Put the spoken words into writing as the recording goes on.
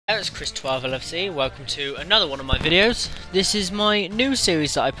It's Chris12LFC, welcome to another one of my videos. This is my new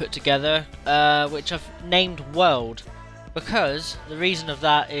series that I put together, which I've named World, because the reason of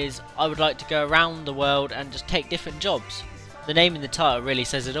that is I would like to go around the world and just take different jobs. The name in the title really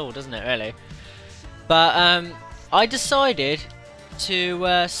says it all, doesn't it, really? But I decided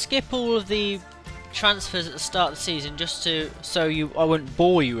to skip all of the transfers at the start of the season just so I wouldn't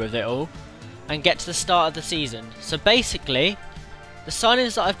bore you with it all, and get to the start of the season. So basically, the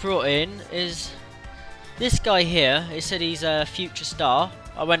signings that I've brought in is this guy here. He said he's a future star.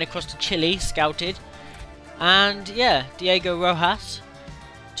 I went across to Chile, scouted, and yeah, Diego Rojas,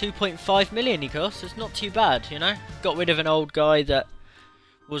 2.5 million he costs. It's not too bad, you know. Got rid of an old guy that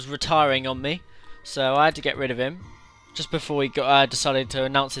was retiring on me, so I had to get rid of him just before he decided to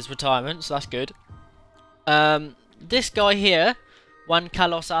announce his retirement, so that's good. This guy here, Juan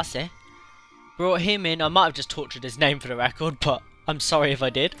Carlos Arce, brought him in. I might have just tortured his name for the record, but I'm sorry if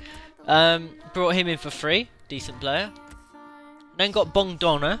I did. Brought him in for free. Decent player. Then got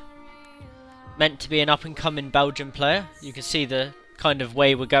Bongdona, meant to be an up-and-coming Belgian player. You can see the kind of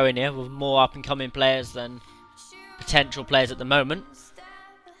way we're going here, with more up-and-coming players than potential players at the moment.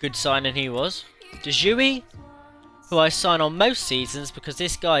 Good signing he was. De, who I sign on most seasons because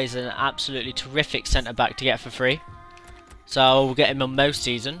this guy is an absolutely terrific centre-back to get for free. So I'll get him on most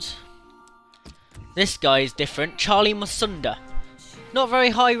seasons. This guy is different. Charlie Masunda. Not very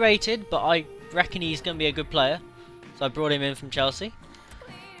high rated, but I reckon he's going to be a good player. So I brought him in from Chelsea.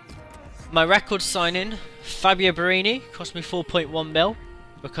 My record signing, Fabio Barini, cost me 4.1 mil,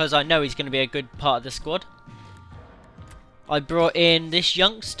 because I know he's going to be a good part of the squad. I brought in this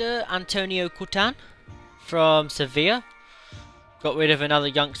youngster, Antonio Coutan, from Sevilla. Got rid of another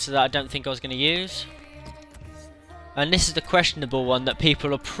youngster that I don't think I was going to use. And this is the questionable one that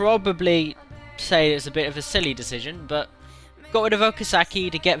people will probably say it's a bit of a silly decision, but got rid of Okazaki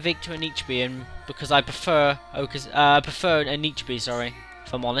to get Victor Anichebe in because I prefer Anichebe, sorry,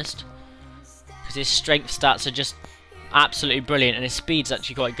 if I'm honest, because his strength stats are just absolutely brilliant and his speed's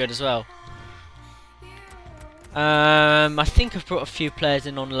actually quite good as well. I think I've brought a few players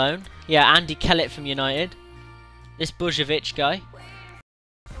in on loan. Yeah, Andy Kellett from United. This Bujovic guy,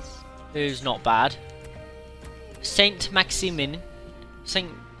 who's not bad. Saint Maximin.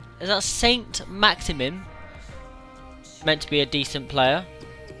 Is that Saint Maximin? Meant to be a decent player,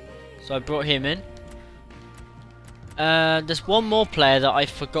 so I brought him in. There's one more player that I've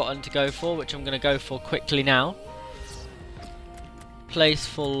forgotten to go for, which I'm going to go for quickly now. Plays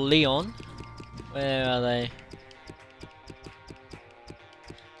for Lyon. Where are they?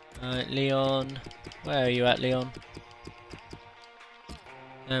 Lyon. Where are you at, Lyon?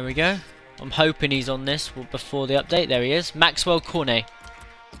 There we go. I'm hoping he's on this before the update. There he is. Maxwell Cornet.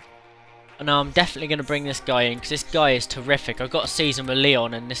 And I'm definitely going to bring this guy in because this guy is terrific. I've got a season with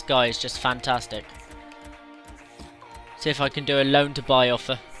Lyon and this guy is just fantastic. See if I can do a loan to buy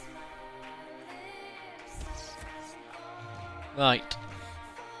offer. Right.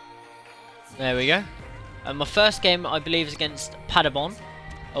 There we go. And my first game, I believe, is against Paderborn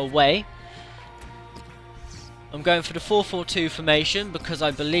away. I'm going for the 4-4-2 formation because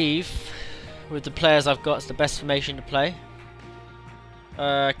I believe with the players I've got it's the best formation to play.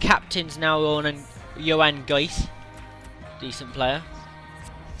 Captain's now on Johan Geis, decent player,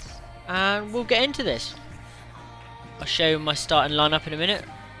 and we'll get into this. I'll show you my starting lineup in a minute.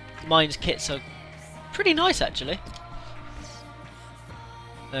 Mine's kits are pretty nice actually.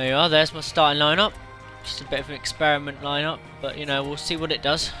 There you are, there's my starting lineup. Just a bit of an experiment lineup, but you know, we'll see what it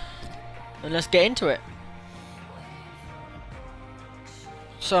does. And let's get into it.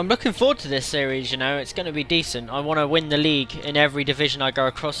 So I'm looking forward to this series, you know, it's going to be decent. I want to win the league in every division I go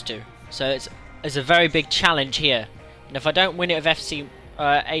across to. So it's a very big challenge here. And if I don't win it with FC,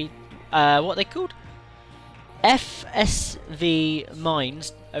 what are they called? FSV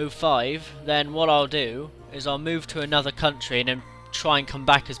Mines 05, then what I'll do is I'll move to another country and then try and come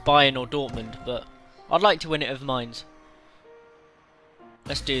back as Bayern or Dortmund. But I'd like to win it with Mines.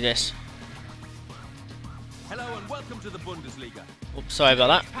 Let's do this. Hello and welcome to the Bundesliga. Oops, sorry about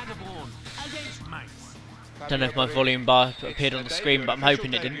that. Don't know if my volume bar appeared on the screen, but I'm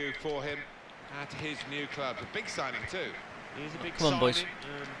hoping it didn't. For him at his new club, a big signing too. Come on, boys.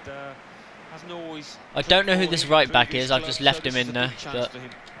 I don't know who this right back is. I've just left him in there. But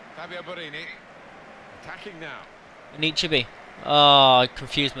Fabio Barini attacking now. Anichebe. Oh, I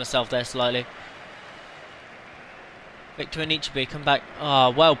confused myself there slightly. Victor Anichebe, come back.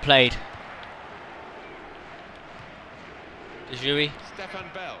 Oh, well played. De, Stefan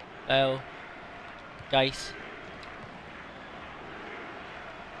Bell. Bell. Geis.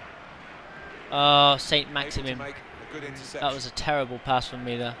 Oh, Saint Maximin. good interception. That was a terrible pass from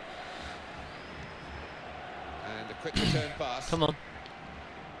me there. And a quick return pass. Come on.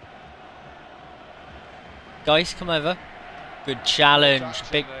 Guys, come over. Good challenge.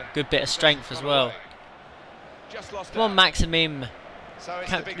 Good bit of strength as well. Come on, Maximim.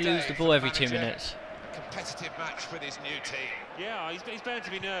 Can't lose the ball every 2 minutes. A competitive match for this new team. Yeah, he's bound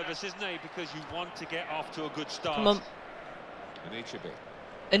to be nervous, isn't he? Because you want to get off to a good start. Come on.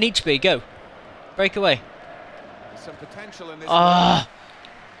 Anichebe, go. Break away. There's some potential in this. Ah.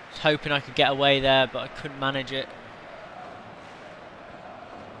 Was hoping I could get away there, but I couldn't manage it.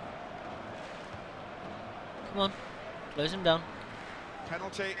 Come on. Close him down.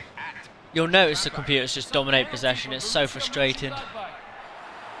 Penalty at. You'll notice the computers just dominate possession. It's so frustrating.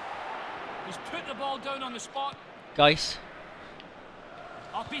 He's put the ball down on the spot. Guys.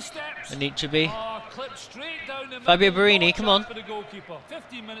 Up he steps. Anichebe. Clipped straight down the Fabio middle. Barini, come on. For the goalkeeper.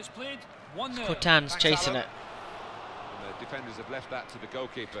 15 minutes played. 1-0. Cortan's chasing it. The defenders have left that to the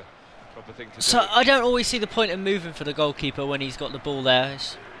goalkeeper. Proper thing to So do. I don't always see the point of moving for the goalkeeper when he's got the ball there.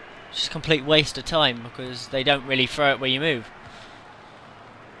 It's just a complete waste of time because they don't really throw it where you move.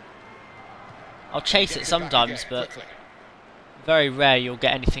 I'll chase it sometimes, but very rare you'll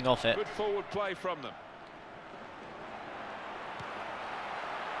get anything off it. Good forward play from them.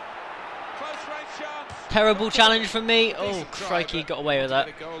 Close range chance. Terrible challenge from me. Oh, crikey, got away with that.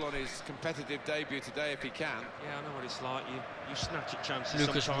 Get a goal on his competitive debut today if he can. Yeah, I know what it's like. You snatch at chances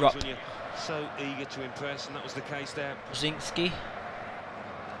Lucas sometimes Rupp. when you're so eager to impress, and that was the case there. Brzezinski.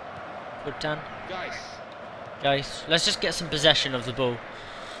 Cortan. Guys. Guys, let's just get some possession of the ball.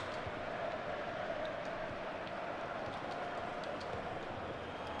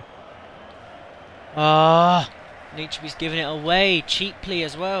 Ah, Nietzsche's giving it away cheaply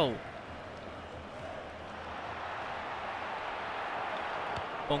as well.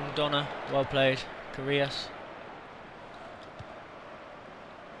 Bongdona, well played. Carrillas.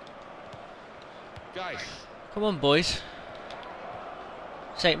 Guys. Come on, boys.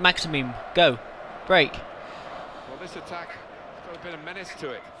 Saint Maximim, go. Break. Well, this attack has got a bit of menace to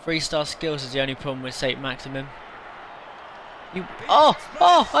it. 3-star skills is the only problem with Saint Maximim. You.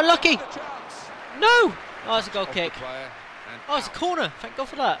 Oh, unlucky. No! Oh, it's a goal kick. Oh, it's a corner. Thank God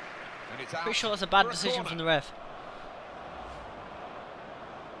for that. Pretty sure that's a bad decision from the ref.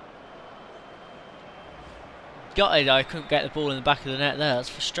 Gutted I couldn't get the ball in the back of the net there. That's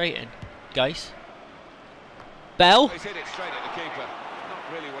frustrating, guys. Bell. He's hit it straight at the keeper.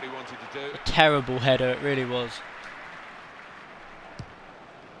 Not really what he wanted to do. A terrible header, it really was.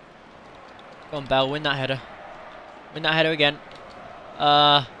 Go on, Bell. Win that header. Win that header again.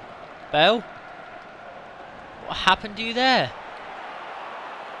 Bell. What happened to you there?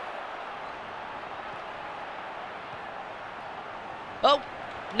 Oh!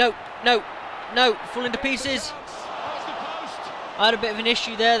 No, no, no! Falling to pieces! I had a bit of an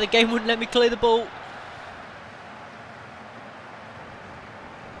issue there, the game wouldn't let me clear the ball.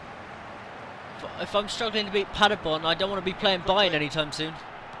 If I'm struggling to beat Paderborn, I don't want to be playing Bayern anytime soon.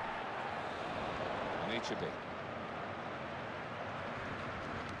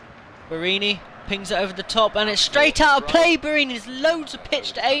 Barini pings it over the top and it's straight out of play. Barini, there's loads of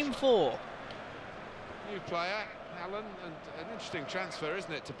pitch to aim for. New player, Alan, and an interesting transfer,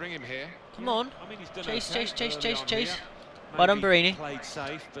 isn't it, to bring him here? Come on. I mean, he's done Chase, okay chase, chase, early chase, on chase. here. Well done, Maybe Barini. Played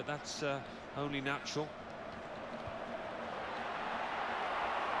safe, but that's only natural.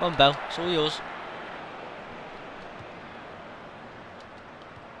 Come on, Bell. It's all yours.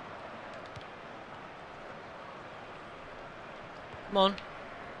 Come on.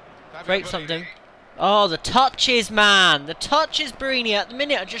 Break something. Oh, the touches, man. The touches, Barini, at the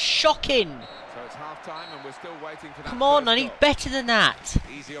minute are just shocking. So it's half time and we're still waiting for that. Come on, first I need goal. better than that.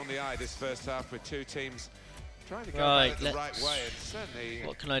 Easy on the eye this first half with two teams trying to go Right, about it the right way, and certainly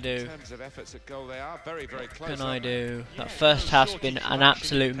what can I do? in terms of efforts at goal they are very, very close. What can I aren't they? do? Yeah, That first half's been an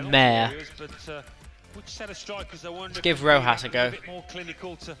absolute mare. But, which set of strikers, I wonder Let's if give they Rojas a could be go. bit more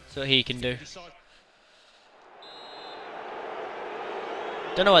clinical to See what he can do. decide.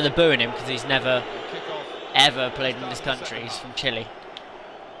 Don't know why they're booing him because he's never Kick off. ever played in this country. He's from Chile,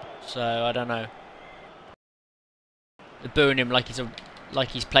 so I don't know. They're booing him like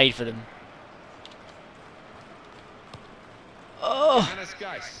he's played for them. Oh, Johannes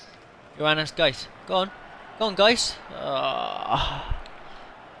Geis. Johannes Geis, go on, guys.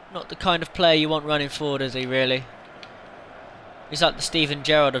 Not the kind of player you want running forward, is he? Really? He's like the Steven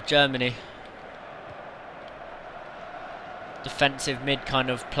Gerrard of Germany. Defensive mid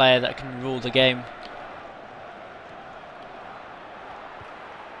kind of player that can rule the game.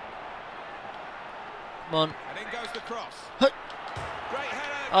 Come on. And in goes the cross. Huh. Great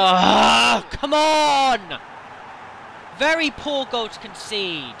header. Ah, come on! Very poor goal to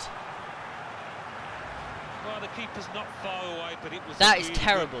concede. Well, the keeper's not far away, but it was That a is really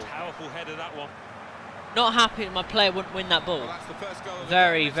terrible. good, powerful header, that one. Not happy that my player wouldn't win that ball. Well, that's the first goal of the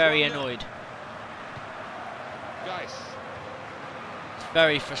Very, game. It's very 1-0. annoyed. Guys. It's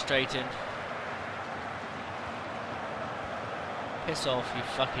very frustrating. Piss off, you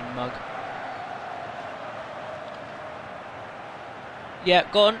fucking mug. Yeah,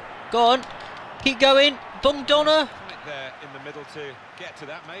 go on, go on. Keep going. Bongdona. There in the middle to get to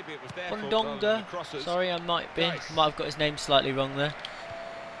that. Maybe it was their fault rather than the Bongdonga. crosses. Sorry, I might Nice. have got his name slightly wrong there.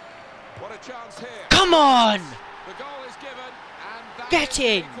 What a chance here. Come on! The goal is given, and that Get is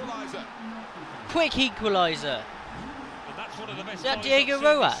in! equaliser. Quick equaliser. And that's one of the best Is that goals Diego I've seen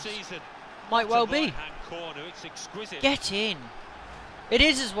this Rojas? season. Might well be. Right-hand corner, it's exquisite. Get in. It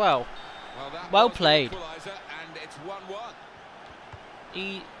is as well. That Well was the played. equaliser, and it's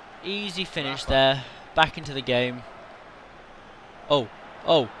 1-1. Easy finish there. Back into the game. Oh,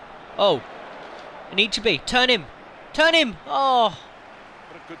 oh, oh. It needs to be. Turn him. Turn him. Oh.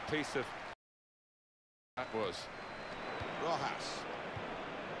 What a good piece of that was. Rojas.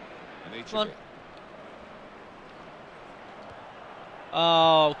 Come on.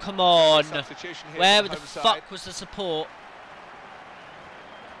 Oh, come on. Where the fuck was the support?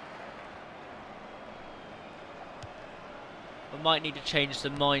 I might need to change the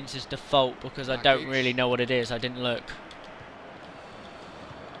mines as default because I don't really know what it is. I didn't look.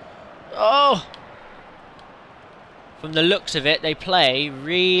 Oh! From the looks of it, they play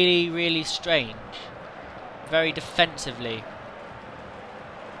really, really strange. Very defensively.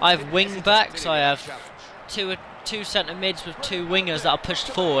 I have wing backs. I have two centre mids with two wingers that are pushed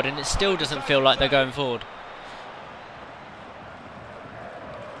forward, and it still doesn't feel like they're going forward.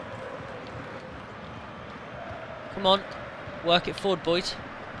 Come on, work it forward, boys.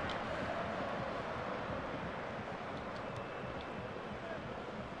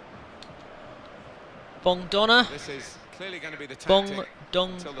 Bongdona. This is clearly going to be the Bong tactic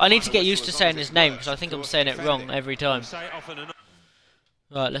Dong. until the I need to final get used to whistle, as saying long as his it name works because I think I'm towards saying it wrong defending. every time. Say it often enough.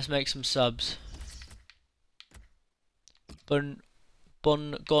 Right, let's make some subs.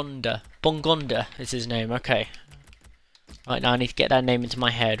 Bongonda is his name. Okay. Right, now I need to get that name into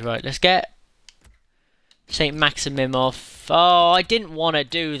my head. Right, let's get Saint Maximim off. Oh, I didn't want to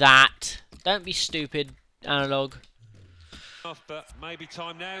do that. Don't be stupid, Analog. But maybe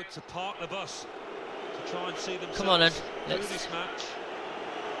time now to park the bus to try and see themselves Come on, then. through this match.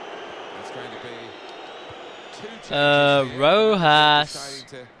 It's going to be two changes here. Rojas. Deciding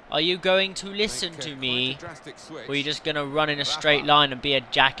to Are you going to listen make, to quite me? a drastic switch. Or are you just going to run in a straight line and be a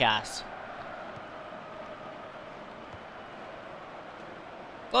jackass?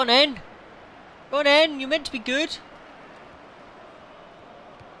 Go on in. Go on in. You're meant to be good.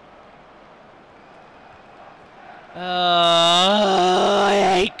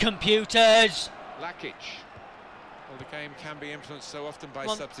 I hate computers. Lakic. Well, the game can be influenced so often by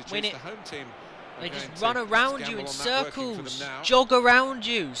Come on, substitutes. win it. The home team are They going just to run around gamble you in on that working for them circles, now. jog around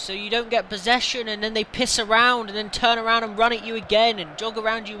you, so you don't get possession, and then they piss around, and then turn around and run at you again, and jog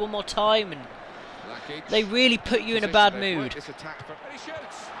around you one more time, and Lakic. they really put you in a Position, bad they've mood. worked this attack, but- and he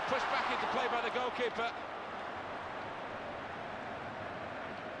shoots. Pushed back into play by the goalkeeper.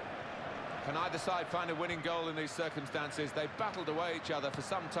 Can either side find a winning goal in these circumstances? They've battled away each other for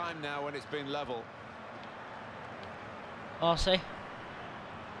some time now when it's been level. Arce.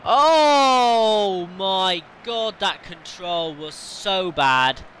 Oh my god, that control was so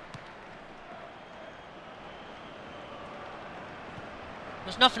bad.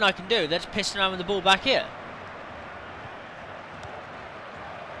 There's nothing I can do, they're just pissing around with the ball back here.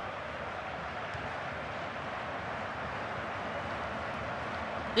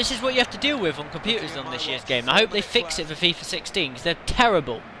 This is what you have to deal with on computers on this year's game. I hope they fix it for FIFA 16 because they're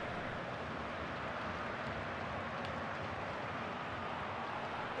terrible.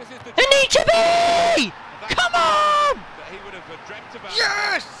 It needs to be! Come on! He would have dreamt about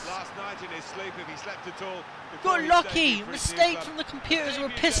Yes! last night in his sleep if he slept at all. Got lucky. Mistake from the computers who were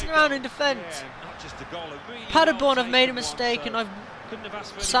pissing around in defence. Not just a goal, a really Paderborn have well made a taken mistake one, and so I've couldn't have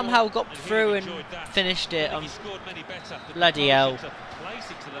asked for any somehow more, got and he through and enjoyed that. finished it. I think I'm he scored many better. The bloody composure hell. to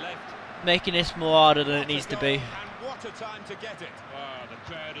place it to the left. making this more harder than it needs to be. And what a time to get it. Oh, the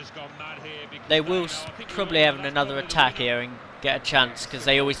crowd has gone mad here because They will know, I think probably we're have in the another last attack quarter of here and get a chance because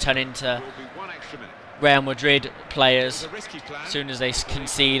they always turn into Will be 1 extra minute. Real Madrid players It's a risky plan. as soon as they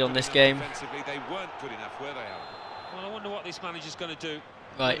concede on this game. Defensively, they weren't good enough, were they, Alan? the- Well, I wonder what this manager's going to do.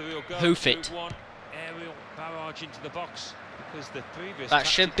 Right, Whether he'll go hoof to it. one aerial barrage into the box because the previous That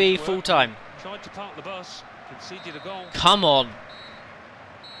should tactic be didn't work. full time. Tried to park the bus, conceded a goal. Come on.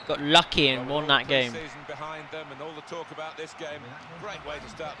 got lucky and won that game. Season behind them and all the talk about this game. Great way to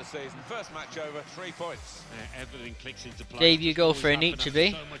start the season. First match over, 3 points. Everything clicks into place. Debut goal for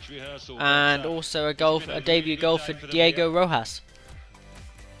Anichebe, and also a debut goal for Diego Rojas.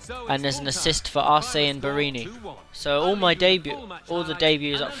 And there's an assist for Arce and Barini. So all the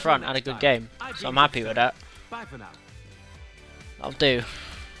debuts up front had a good game. So I'm happy with that. I'll do.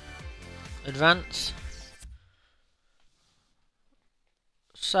 Advance.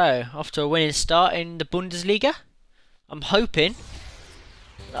 So, off to a winning start in the Bundesliga. I'm hoping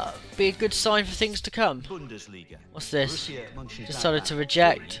that'll be a good sign for things to come. What's this? Decided to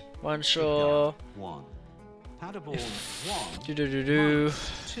reject. One sure.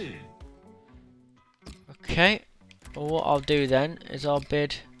 Okay. Well, what I'll do then is I'll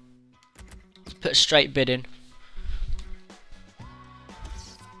bid. Let's put a straight bid in.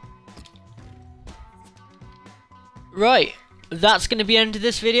 Right. That's going to be the end of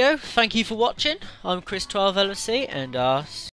this video. Thank you for watching. I'm Chris12LFC and